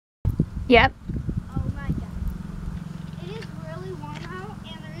Yep. Oh my god. It is really warm out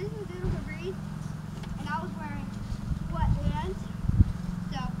and there is a bit of a breeze. And I was wearing sweatpants.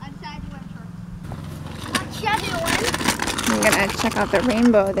 So I decided to wear shorts. What you doing? We're gonna check out the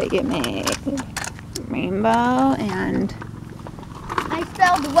rainbow that you made. Rainbow and... I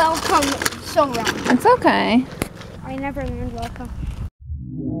spelled welcome so wrong. It's okay. I never learned welcome.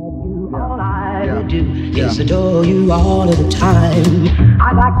 All I do is adore you all of the time.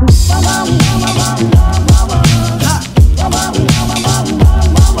 I like to.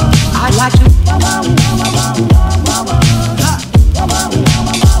 I like to.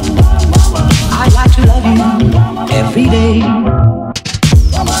 I like to love you every day.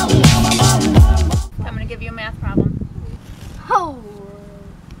 I'm gonna give you a math problem. Oh.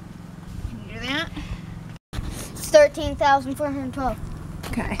 Can you do that? It's 13,412.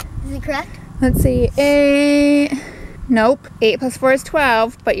 Okay. Is it correct? Let's see. 8. Nope. 8 plus 4 is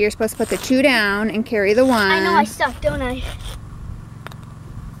 12, but you're supposed to put the 2 down and carry the 1. I know I suck, don't I?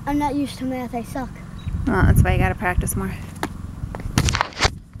 I'm not used to math. I suck. Well, that's why you gotta practice more.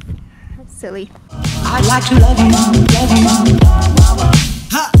 That's silly. I like to love you, love you.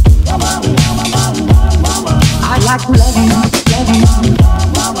 I like to love you,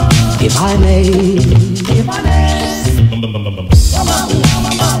 if I may, if I may.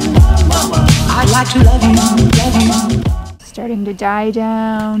 I like to love you. Starting to die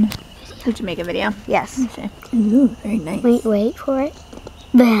down. Did you make a video? Yes. Okay. Ooh, very nice. Wait for it.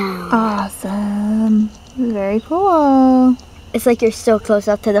 Bam. Awesome. Very cool. It's like you're so close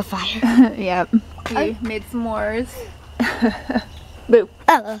up to the fire. Yep. We made s'mores. Boo.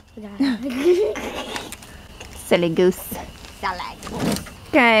 Oh. Silly goose.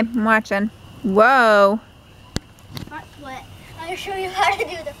 Okay, I'm watching. Whoa. Front split. I'm going to show you how to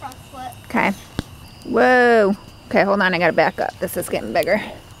do the front split. Okay. Whoa. Okay, hold on. I gotta back up. This is getting bigger.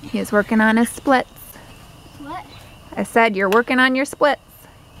 He's working on his splits. What? I said you're working on your splits.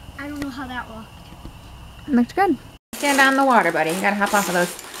 I don't know how that looked. Looked good. Stand on the water, buddy. You gotta hop off of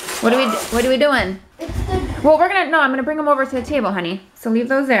those. What are we doing? It's the... Well, I'm gonna bring them over to the table, honey. So leave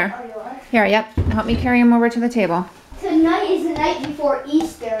those there. Oh, you are? Here, yep. Help me carry them over to the table. Tonight is the night before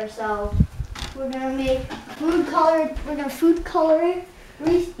Easter, so we're gonna make food color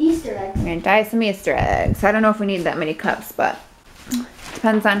Easter eggs. We're gonna dye some Easter eggs. I don't know if we need that many cups, but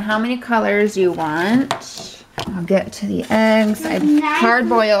depends on how many colors you want. I'll get to the eggs. I've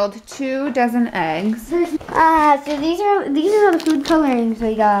hard-boiled 2 dozen eggs. So these are the food colorings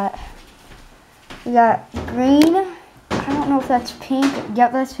we got. We got green. I don't know if that's pink.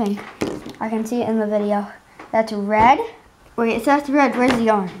 Yep, that's pink. I can see it in the video. That's red. Wait, if that's red, where's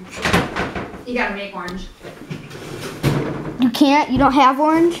the orange? You gotta make orange. You can't? You don't have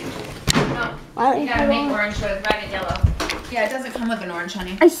orange? No. Why don't You you gotta put make orange? orange with red and yellow. Yeah, it doesn't come with an orange,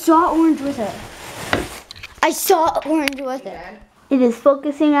 honey. I saw orange with it. I saw orange with it. It is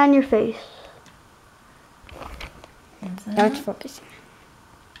focusing on your face. Now it's focusing.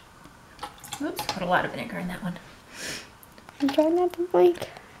 Oops, put a lot of vinegar in that one. I'm trying not to blink.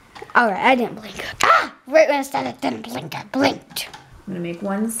 Alright, I didn't blink. Ah! Right when I started, I didn't blink. I blinked. I'm gonna make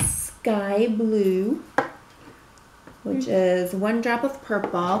 1 sky blue, which is 1 drop of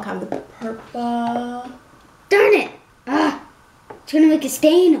purple. Have the purple. Darn it! Ah! It's gonna make a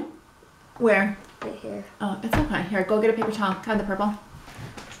stain. Where? Right here. Oh, it's okay. Here, go get a paper towel. Have the purple.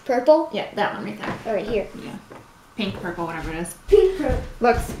 Purple? Yeah, that one right there. Oh, right here. Yeah. Pink, purple, whatever it is. Pink purple.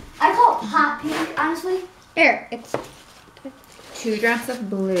 Looks. I call it hot pink, honestly. There, it's... 2 drops of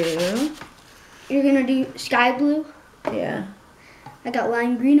blue. You're gonna do sky blue? Yeah. I got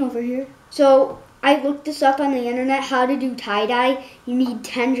lime green over here. So, I looked this up on the internet, how to do tie-dye. You need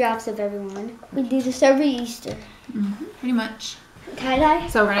 10 drops of everyone. We do this every Easter. Pretty much. Tie-dye?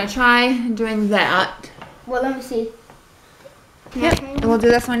 So we're gonna try doing that. Well, let me see. Yep. And we'll do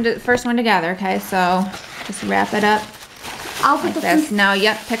this one, first one together, okay? So just wrap it up I'll put like the this. Now,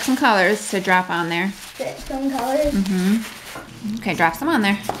 yep, pick some colors to drop on there. some colors. Okay, drop some on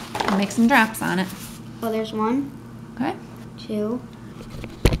there. And make some drops on it. Oh, there's 1, Okay. 2.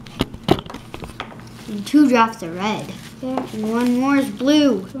 And 2 drops of red. Yeah. And 1 more is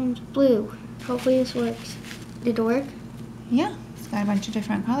blue. This one's blue. Hopefully this works. Did it work? Yeah, it's got a bunch of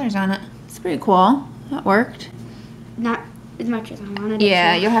different colors on it. It's pretty cool. That worked. Not as much as I wanted.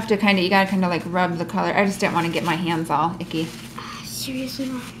 Yeah, it to. you'll have to you gotta kind of like rub the color. I just didn't want to get my hands all icky. Seriously,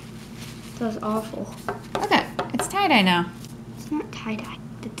 Mom? That was awful. Look at it's tie-dye now. It's not tie-dye.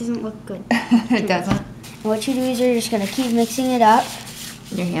 That doesn't look good. It doesn't. And what you do is you're just going to keep mixing it up.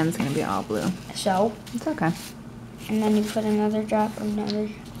 Your hand's gonna be all blue. So. It's okay. And then you put another drop of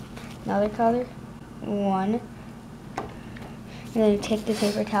another color. 1. And then you take the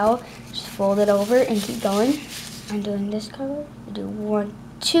paper towel, just fold it over and keep going. I'm doing this color. You do 1,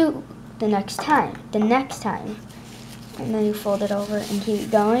 2 the next time. And then you fold it over and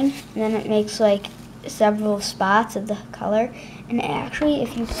keep going. And then it makes like several spots of the color. And actually,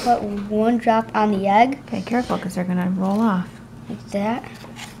 if you put 1 drop on the egg. Okay, careful because they're gonna roll off. Like that.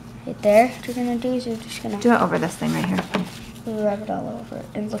 Right there. What you're gonna do is you're just gonna Do it over this thing right here. rub it all over.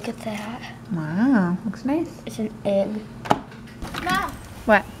 And look at that. Wow, looks nice. It's an egg. Mom,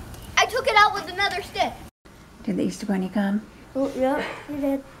 What? I took it out with another stick. Did the Easter Bunny come? Oh, yeah, you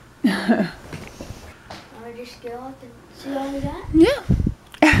did. I just go up and see all of that. Yeah.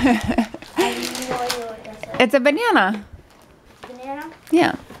 I have no idea what that says. It's a banana. Banana?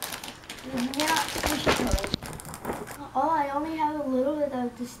 Yeah. Banana. Oh, I only have a little bit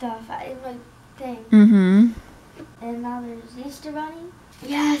of the stuff in my thing. Mm-hmm. And now there's Easter Bunny.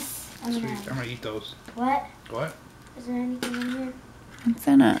 Yes. I'm Sweet. gonna. I'm gonna eat those. What? What? Is there anything in here? What's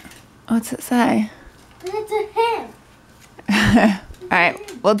in it? What's it say? It's a hen. All right,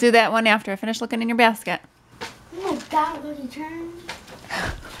 we'll do that one after I finish looking in your basket. Oh my God, what he turned.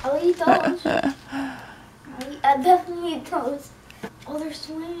 I'll eat those. I'll definitely eat those. Oh, they're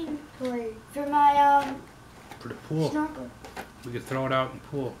swimming toys for my For the pool. snorkel. We could throw it out in the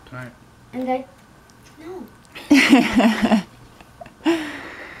pool tonight. And no.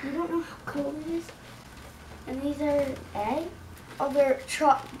 You don't know how cold it is. And these are eggs. Oh, they're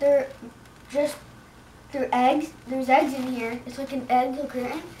eggs. There's eggs in here. It's like an egg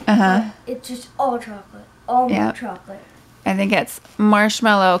curtain. Uh-huh. It's just all chocolate. All Yep. chocolate. I think it's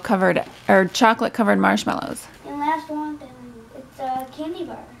marshmallow covered, or chocolate covered marshmallows. And last one, it's a candy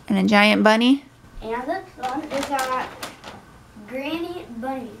bar. And a giant bunny. And this one is a Granny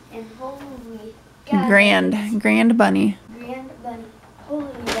Bunny. And holy God. Grand bunny. Grand Bunny.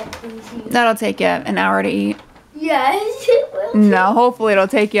 Holy, that thing's huge. That'll take you an hour to eat. Yes, it will. No, hopefully it'll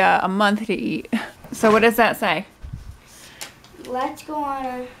take you a month to eat. So what does that say? Let's go on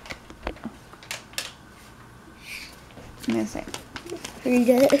a... Let me see. Read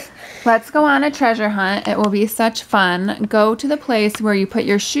it. Let's go on a treasure hunt. It will be such fun. Go to the place where you put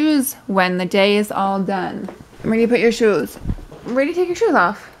your shoes when the day is all done. Where do you put your shoes? Where do you take your shoes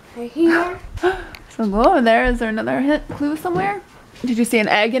off? Right here. So go over there. Is there another hint clue somewhere? Did you see an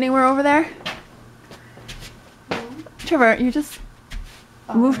egg anywhere over there? Trevor, you just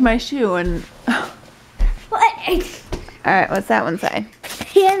moved my shoe and... What? Alright, what's that one say?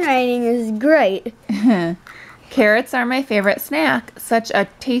 Handwriting is great. Carrots are my favorite snack. Such a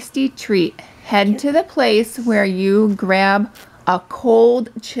tasty treat. Head to the place where you grab a cold,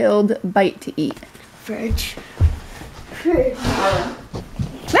 chilled bite to eat. Fridge. Ah,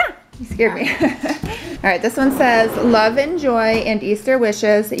 you scared me. Alright, this one says, love and joy and Easter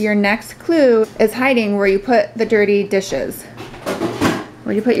wishes. Your next clue is hiding where you put the dirty dishes.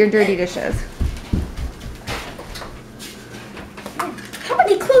 Where do you put your dirty dishes? How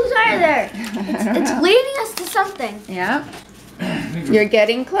many clues are there? It's leading us to something. Yeah. You're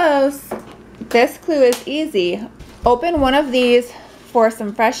getting close. This clue is easy. Open one of these for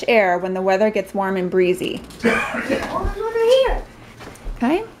some fresh air when the weather gets warm and breezy. Oh, there's one right here.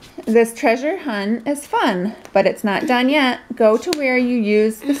 Okay. This treasure hunt is fun, but it's not done yet. Go to where you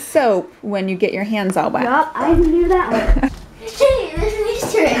use the soap when you get your hands all wet. Yup, I knew that one. Hey, there's an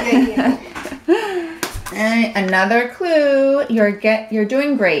Easter egg right here. Alright, another clue. You're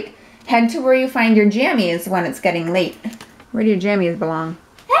doing great. Head to where you find your jammies when it's getting late. Where do your jammies belong?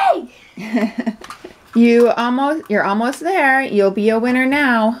 Hey! You're almost there. You'll be a winner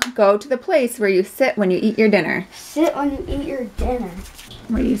now. Go to the place where you sit when you eat your dinner. Sit when you eat your dinner.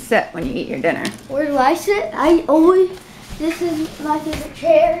 Where do you sit when you eat your dinner? Where do I sit? This is my favorite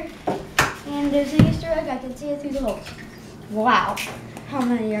chair. And there's an Easter egg. I can see it through the holes. Wow. How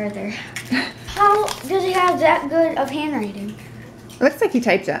many are there? How does he have that good of handwriting? Looks like he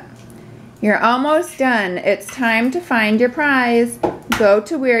typed it. You're almost done. It's time to find your prize. Go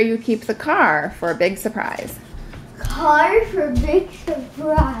to where you keep the car for a big surprise. Car for big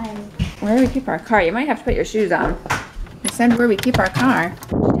surprise. Where do we keep our car? You might have to put your shoes on. You said where we keep our car.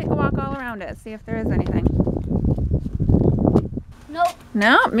 Let's take a walk all around it, see if there is anything. Nope.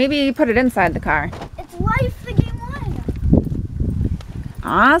 No? Maybe you put it inside the car. It's Life the Game 1.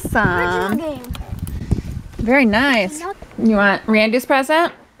 Awesome. Original game. Very nice. You want Randy's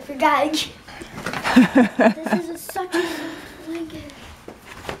present? I forgot. This is such a blanket.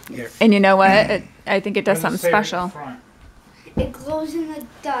 Here. And you know what? I think it does What does something it say right special. in front? It glows in the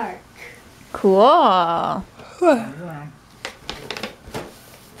dark. Cool. Turn it around.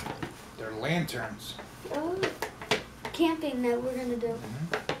 They're lanterns. Oh, camping that we're gonna do.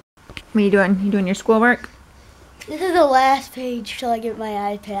 What are you doing? You doing your schoolwork? This is the last page till I get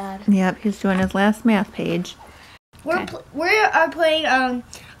my iPad. Yep, he's doing his last math page. We are playing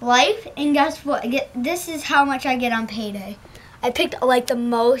Life, and guess what? This is how much I get on payday. I picked like the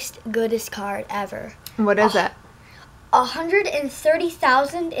most goodest card ever. What is it?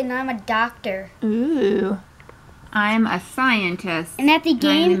 130,000, and I'm a doctor. Ooh. I'm a scientist. And at the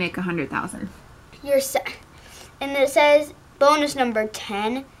Trying to game, make 100,000. and it says bonus number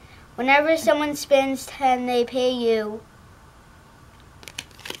 10. Whenever someone spends 10, they pay you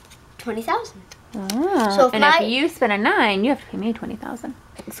 20,000. Oh. So if you spend a 9, you have to pay me 20,000.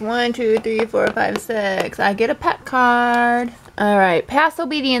 It's 1, 2, 3, 4, 5, 6. I get a pet card. All right. Pass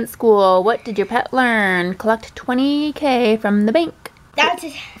obedience school. What did your pet learn? Collect 20K from the bank. That's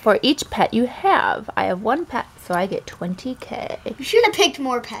it. For each pet you have. I have 1 pet, so I get 20K. You should have picked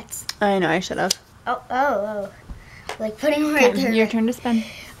more pets. I know, I should have. Oh. Like putting them right there. Your turn to spend.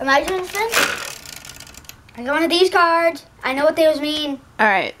 Am I doing this? I got one of these cards. I know what those mean. All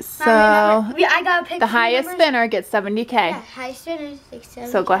right, so I gotta pick the two highest numbers. spinner gets 70K. Yeah, highest spinner is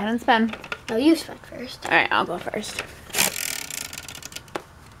 670. So go ahead and spend. No, you spend first. All right, I'll go first.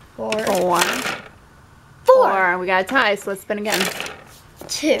 4. 4. We got a tie, so let's spin again.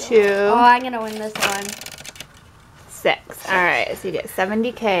 2. 2. Oh, I'm gonna win this one. 6. All right, so you get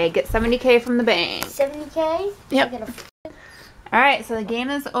 70K. Get 70K from the bank. 70K? Yep. I get a All right, so the game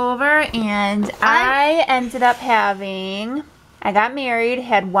is over, and I ended up I got married,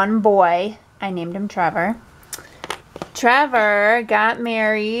 had 1 boy. I named him Trevor. Trevor got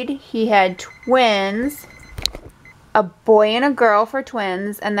married. He had twins, a boy and a girl for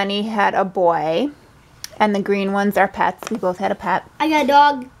twins, and then he had a boy. And the green ones are pets. We both had a pet. I got a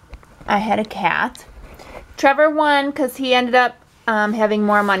dog. I had a cat. Trevor won because he ended up having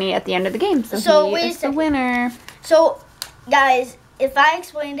more money at the end of the game. So he is the winner. So, guys, if I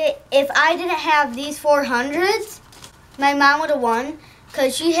explained it, if I didn't have these 400s, my mom would have won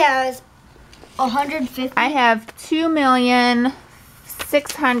because she has 150. I have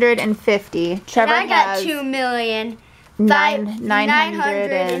 2,650,000. Trevor and I got has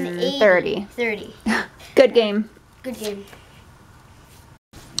 930. 30. Good game. Good game.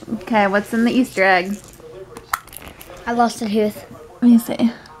 Okay, what's in the Easter egg? I lost a tooth. Let me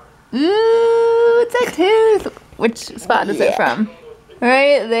see. Ooh, it's a tooth. Which spot is it from?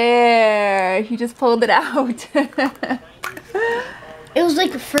 Right there. He just pulled it out. It was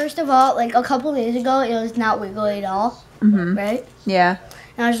like, first of all, like a couple days ago, it was not wiggly at all, right? Yeah.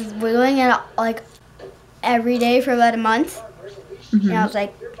 And I was just wiggling it like every day for about a month. And I was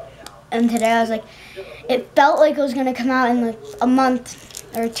like, and today I was like, it felt like it was gonna come out in like a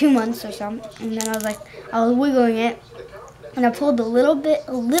month or 2 months or something. And then I was wiggling it, and I pulled a little bit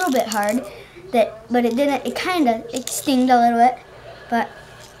hard, but it didn't. It stinged a little bit,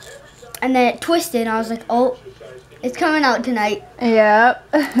 and then it twisted. And I was like, oh, it's coming out tonight. Yep.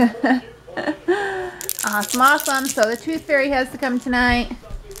 Awesome. So the Tooth Fairy has to come tonight.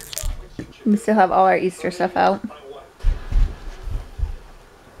 We still have all our Easter stuff out.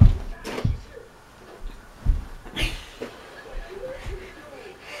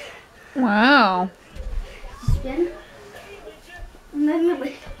 Wow. Spin. And then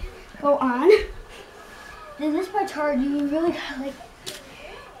you go on. Then this part's hard. You really gotta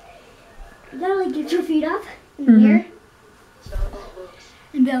get your feet up in the air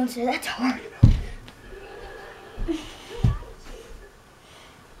and balance it. That's hard.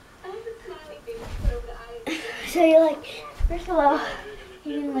 So you're first of all,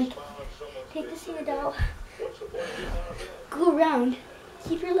 you're gonna take the seat out, go around,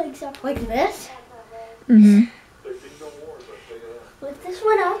 keep your legs up like this. Lift this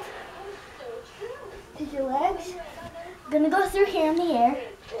one up. Take your legs. Gonna go through here in the air.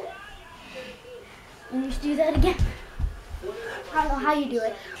 And just do that again. I don't know how you do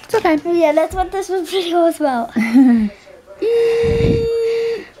it. It's okay. Yeah, that's what this video was about.